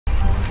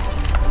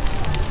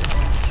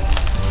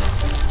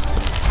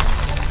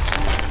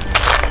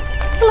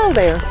Hello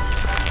there!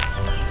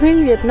 Here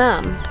in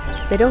Vietnam,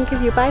 they don't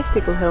give you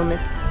bicycle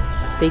helmets,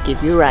 they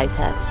give you rice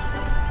hats.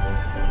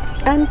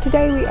 And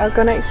today we are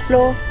gonna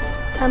explore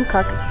Tam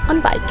Coc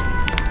on bike.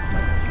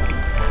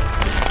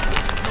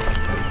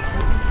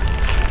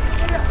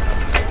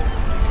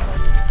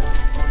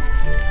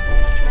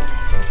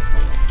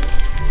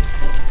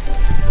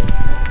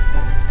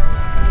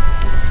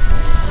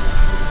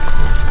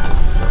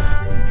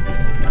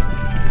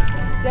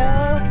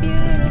 So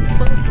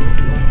beautiful here.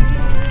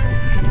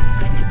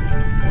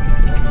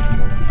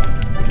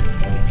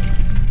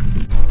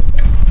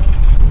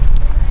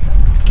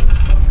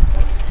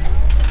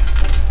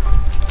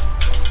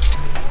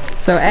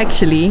 So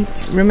actually,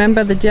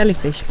 remember the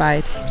jellyfish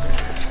bite?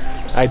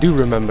 I do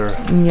remember.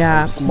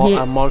 Yeah.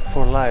 I'm marked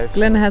for life.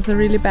 Glenn has a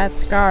really bad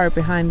scar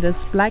behind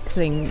this black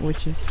thing,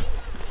 which is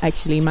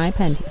actually my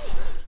panties.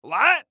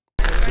 What?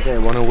 Okay,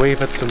 wanna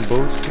wave at some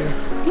boats here?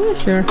 Yeah,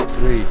 sure.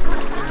 3,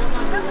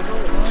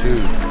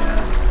 2,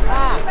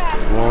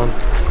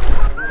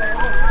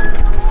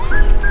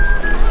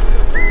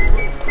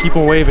 1. Keep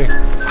on waving.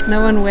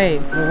 No one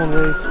waves. No one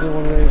waves, no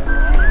one waves.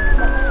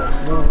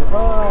 No one...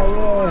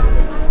 Oh,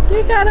 yeah.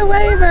 You got a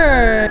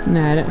waiver!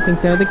 No, I don't think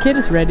so. The kid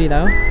is ready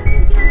though.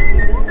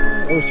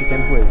 Oh, she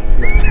can wave.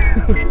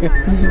 Yeah.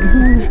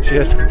 Okay. She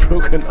has a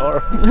broken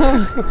arm.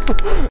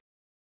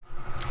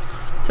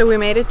 So we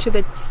made it to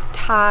the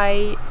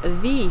Thai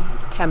V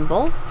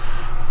temple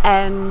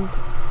and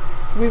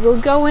we will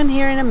go in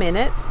here in a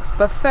minute,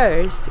 but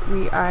first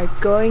we are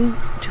going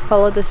to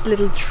follow this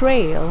little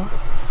trail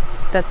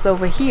that's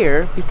over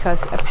here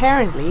because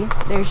apparently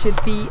there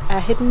should be a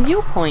hidden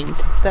viewpoint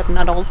that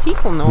not all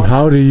people know.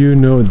 How do you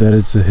know that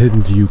it's a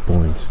hidden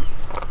viewpoint?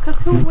 Because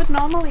who would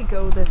normally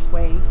go this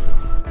way?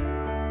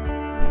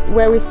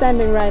 Where we're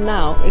standing right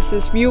now is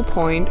this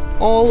viewpoint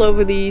all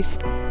over these.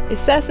 It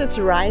says it's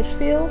rice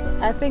field.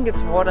 I think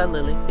it's water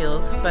lily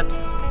fields, but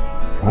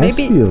Rice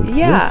maybe fields,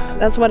 yeah, yes.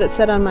 That's what it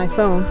said on my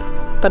phone.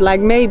 But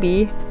like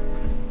maybe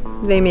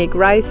they make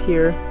rice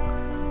here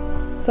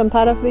some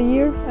part of the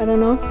year. I don't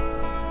know.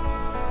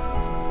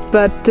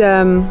 But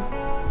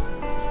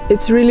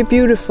it's really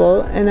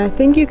beautiful, and I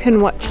think you can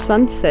watch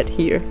sunset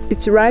here.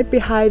 It's right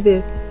behind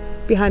the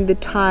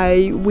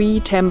Thai V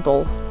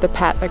temple, the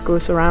path that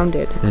goes around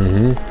it.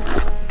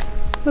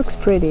 Mm-hmm. Looks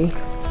pretty.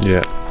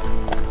 Yeah.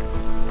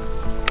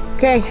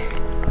 Okay.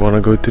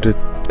 Wanna go to the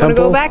temple? Wanna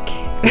go back?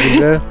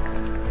 There?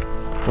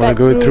 Wanna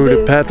go through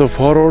the path of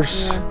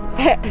horrors?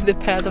 Yeah. The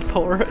path of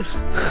horrors.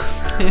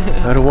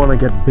 I don't wanna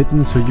get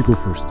bitten, so you go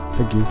first.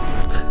 Thank you.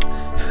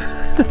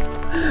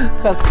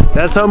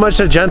 That's how much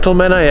a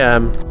gentleman I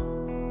am.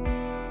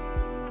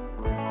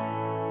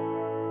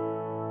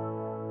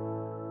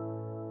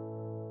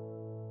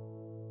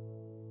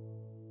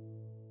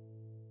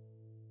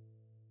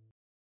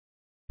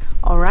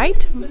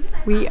 Alright,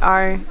 we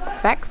are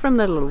back from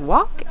the little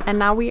walk and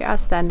now we are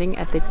standing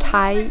at the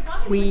Thai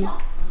V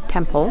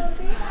temple,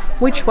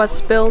 which was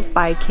built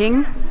by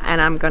King, and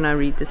I'm gonna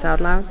read this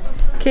out loud,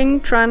 King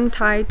Tran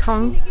Thai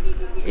Tong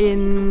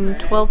in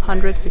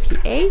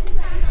 1258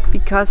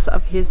 because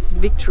of his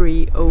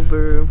victory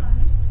over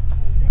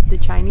the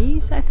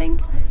Chinese, I think.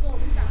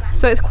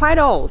 So it's quite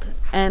old,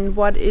 and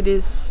what it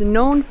is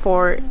known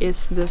for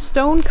is the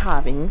stone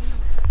carvings.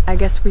 I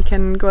guess we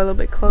can go a little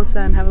bit closer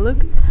and have a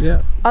look.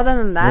 Yeah. Other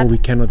than that... No, we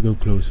cannot go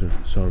closer,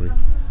 sorry.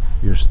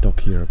 You're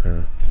stuck here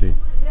apparently.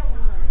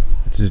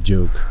 It's a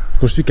joke. Of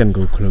course we can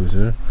go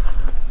closer.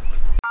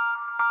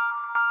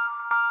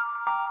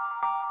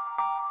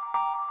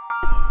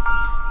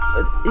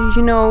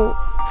 You know,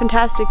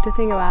 fantastic to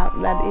think about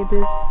that it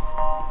is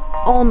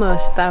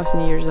almost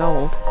 1,000 years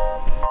old.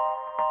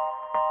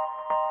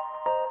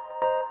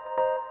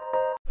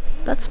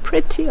 That's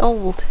pretty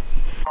old.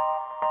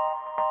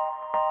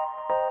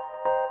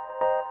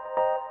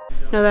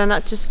 No, they're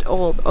not just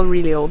old or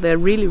really old, they're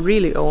really,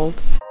 really old.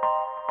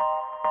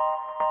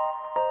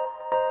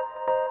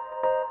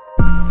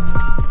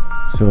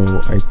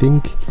 So I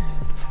think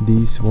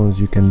these ones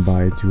you can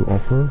buy to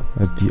offer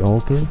at the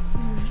altar,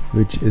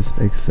 which is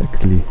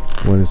exactly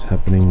what is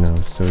happening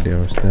now. So they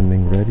are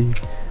standing ready,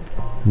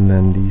 and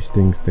then these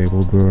things they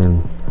will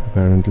burn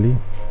apparently.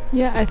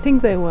 Yeah, I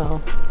think they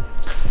will,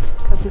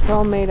 because it's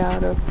all made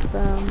out of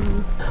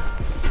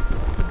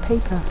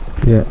paper.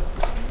 Yeah.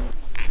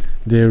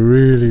 They're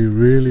really,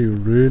 really,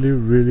 really,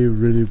 really,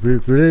 really,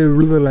 really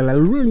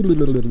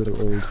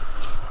old.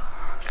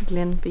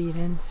 Glenn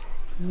Beatens,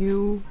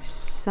 you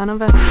son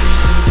of a...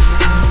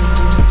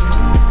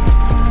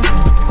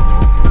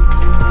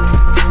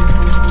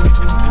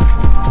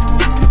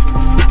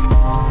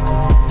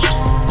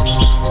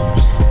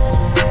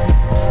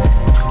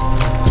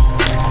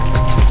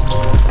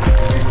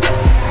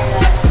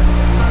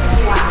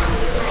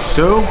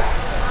 So,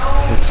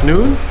 it's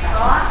noon,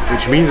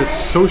 which means it's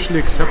socially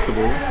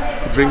acceptable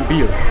to drink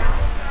beer.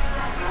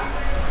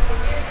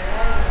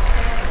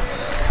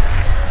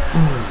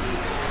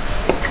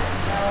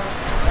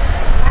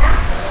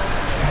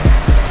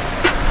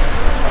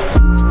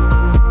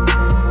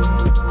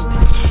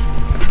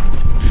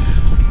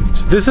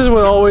 So this is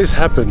what always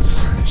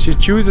happens. She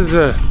chooses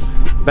a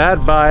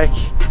bad bike.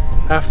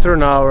 After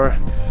an hour,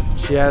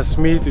 she asked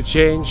me to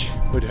change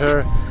with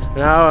her.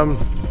 Now I'm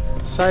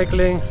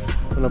cycling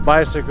on a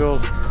bicycle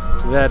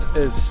that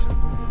is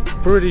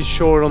pretty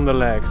short on the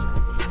legs.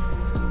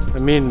 I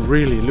mean,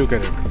 really, look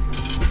at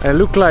it. I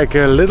look like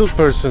a little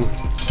person.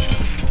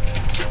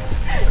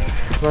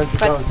 But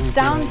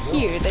down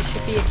here there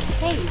should be a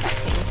cave, I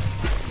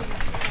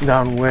think.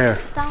 Down where?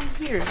 Down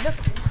here, look.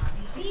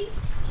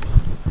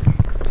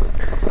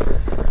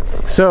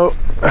 So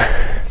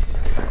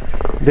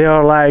they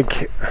are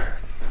like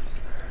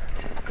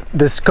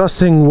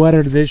discussing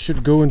whether they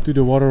should go into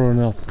the water or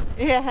not.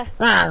 Yeah.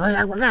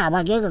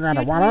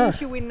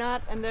 Should we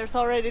not? And there's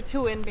already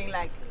two in being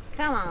like,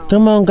 come on.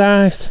 Come on,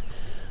 guys.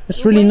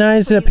 It's really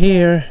nice up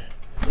here.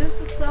 This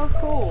is so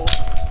cool.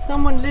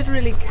 Someone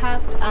literally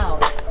carved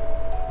out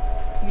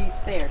these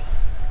stairs.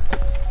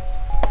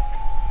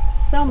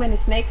 So many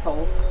snake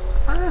holes.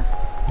 Ah.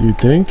 You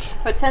think?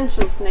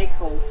 Potential snake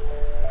holes.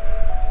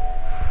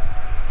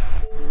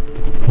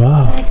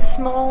 Wow. It's like a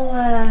small.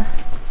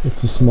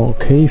 It's a small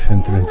cave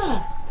entrance.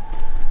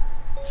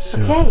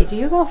 So. Okay, do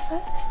you go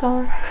first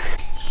or?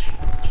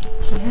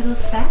 Do you hear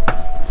those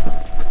bats?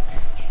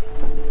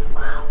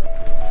 Wow.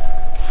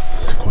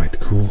 This is quite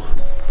cool.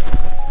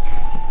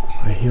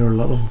 I hear a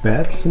lot of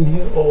bats in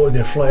here. Oh,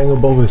 they're flying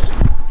above us.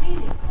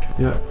 Really?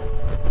 Yeah,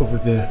 over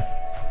there.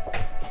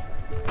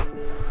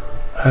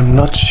 I'm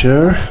not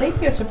sure. I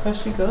think you're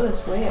supposed to go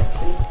this way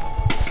actually.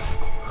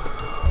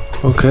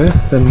 Okay,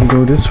 then we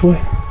go this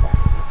way.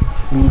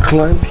 We'll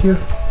climb here.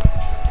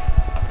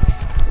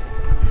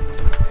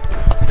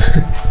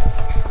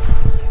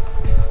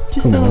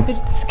 Just a little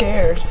bit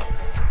scared.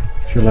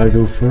 Shall I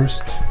go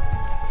first?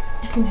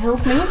 You can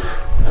help me?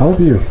 Help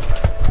you?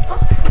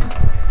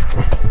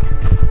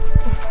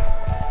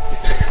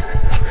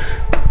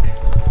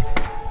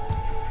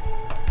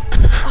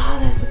 Oh,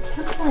 there's a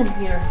temple in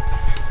here.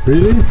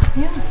 Really?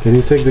 Yeah. Can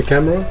you take the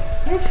camera?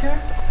 Yeah, sure.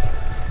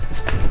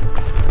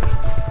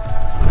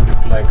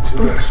 Like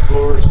two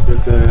explorers,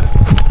 but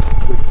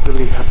with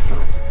silly hats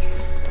on.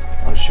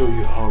 I'll show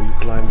you how you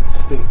climb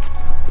this thing.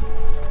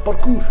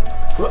 Parkour!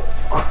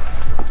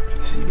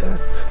 You see that?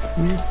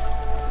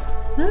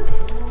 Look.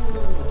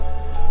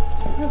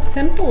 A little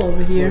temple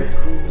over here.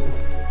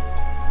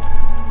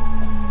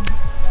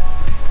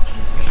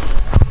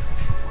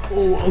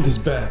 Oh, all these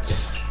bats.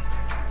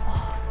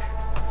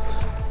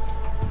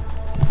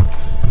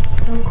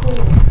 So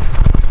cool.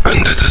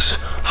 And this is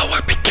how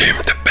I became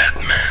the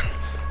Batman.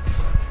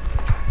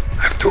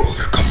 I have to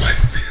overcome my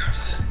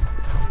fears.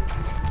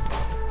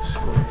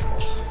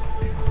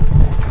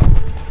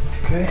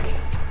 Okay.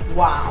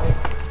 Wow.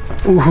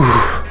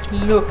 Ooh.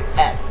 Look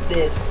at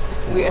this.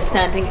 We are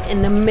standing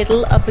in the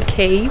middle of a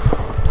cave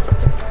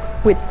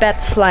with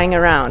bats flying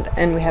around,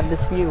 and we have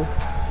this view.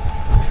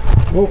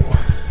 Whoa.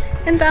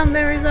 And down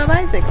there is our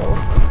bicycles.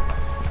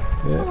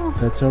 Yeah,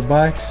 that's our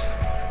bikes.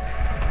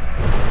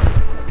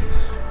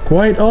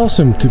 Quite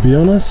awesome, to be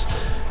honest.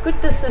 Good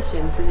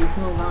decision to just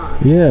move on.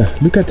 Yeah,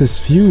 look at this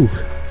view.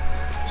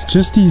 It's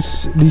just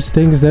these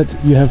things that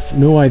you have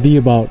no idea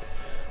about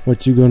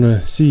what you're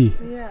gonna see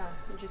Yeah.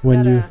 You just when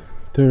gotta... you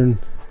turn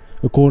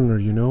a corner,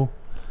 you know.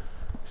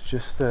 It's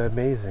just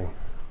amazing.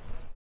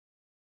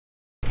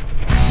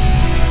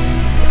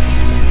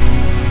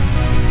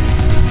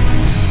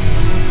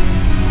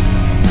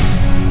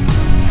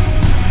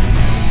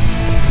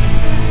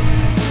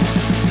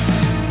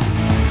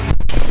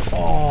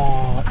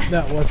 Oh,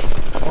 that was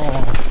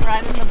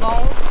Right in the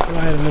ball.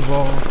 right in the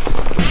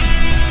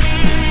balls.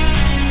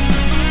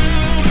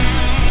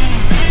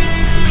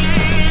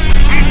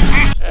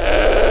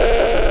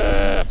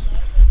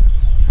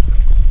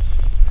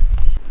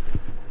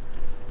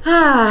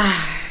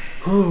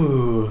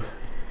 Ooh.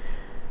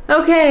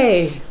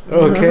 Okay.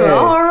 Okay.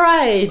 All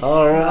right.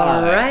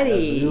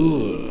 Alrighty.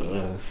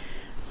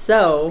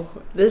 So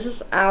this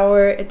is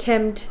our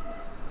attempt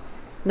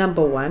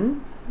number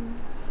 1.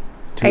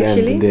 To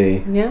end the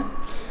day. Yeah.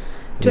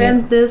 To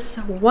end this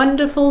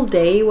wonderful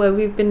day where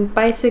we've been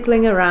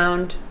bicycling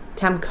around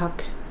Tam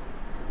Coc.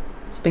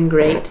 It's been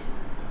great.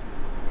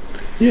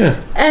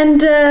 Yeah.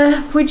 And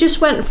we just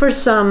went for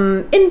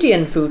some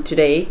Indian food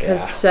today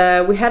because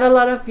we had a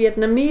lot of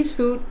Vietnamese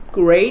food.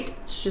 Great,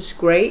 it's just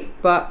great,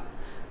 but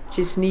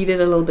just needed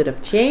a little bit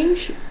of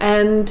change.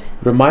 And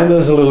remind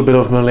us a little bit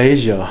of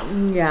Malaysia.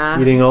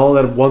 yeah, Eating all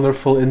that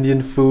wonderful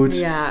Indian food.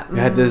 yeah, We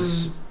had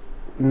this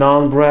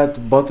naan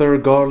bread, butter,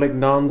 garlic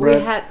naan bread.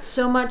 we had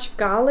so much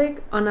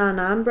garlic on our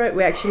naan bread.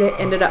 We actually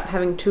ended up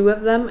having 2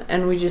 of them,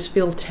 and we just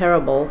feel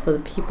terrible for the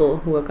people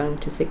who are going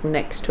to sit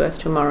next to us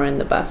tomorrow in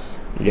the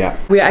bus. Yeah.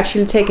 We're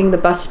actually taking the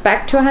bus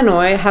back to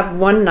Hanoi, have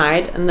one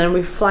night, and then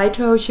we fly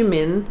to Ho Chi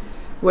Minh,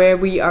 where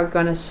we are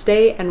gonna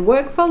stay and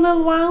work for a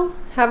little while,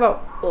 have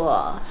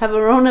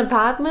our own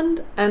apartment,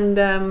 and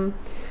a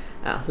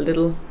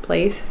little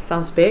place,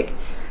 sounds big.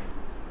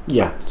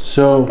 Yeah.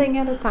 So One thing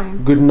at a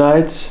time. good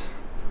night.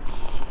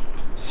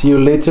 See you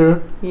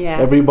later, Yeah.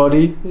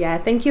 everybody. Yeah,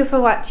 thank you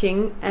for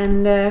watching,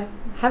 and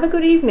have a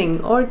good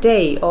evening or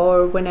day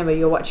or whenever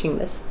you're watching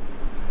this.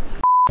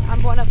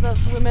 I'm one of those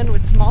women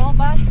with small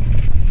butts.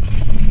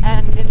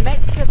 and it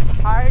makes it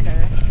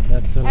harder.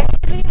 That's a lot.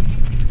 Actually,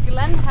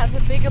 Glenn has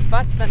a bigger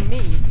butt than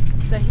me,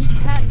 so he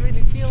can't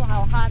really feel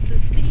how hard the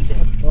seat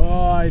is.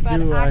 Oh, I But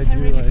do. I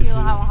can really feel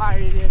how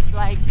hard it is.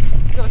 Like,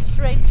 go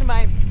straight to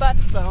my butt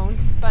bones.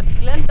 But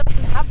Glenn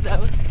doesn't have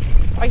those,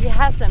 or he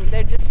has them.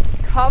 They're just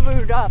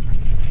covered up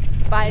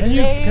by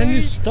layers. Can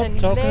you stop and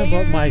talking layers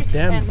about my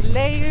damn and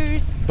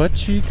layers. butt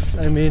cheeks?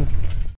 I mean,